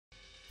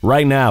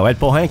Right now at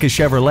Pohanka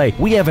Chevrolet,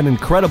 we have an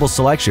incredible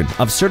selection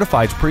of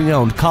certified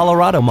pre-owned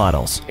Colorado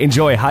models.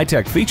 Enjoy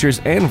high-tech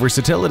features and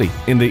versatility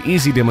in the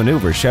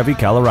easy-to-maneuver Chevy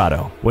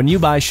Colorado. When you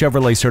buy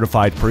Chevrolet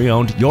certified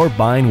pre-owned, you're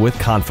buying with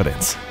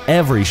confidence.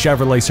 Every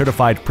Chevrolet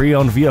certified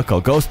pre-owned vehicle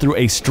goes through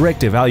a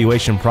strict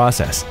evaluation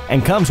process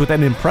and comes with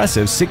an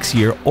impressive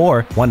 6-year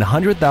or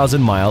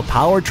 100,000-mile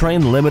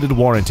powertrain limited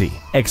warranty,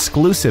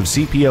 exclusive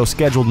CPO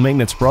scheduled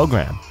maintenance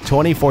program,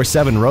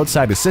 24/7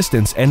 roadside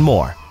assistance, and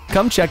more.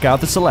 Come check out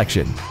the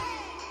selection.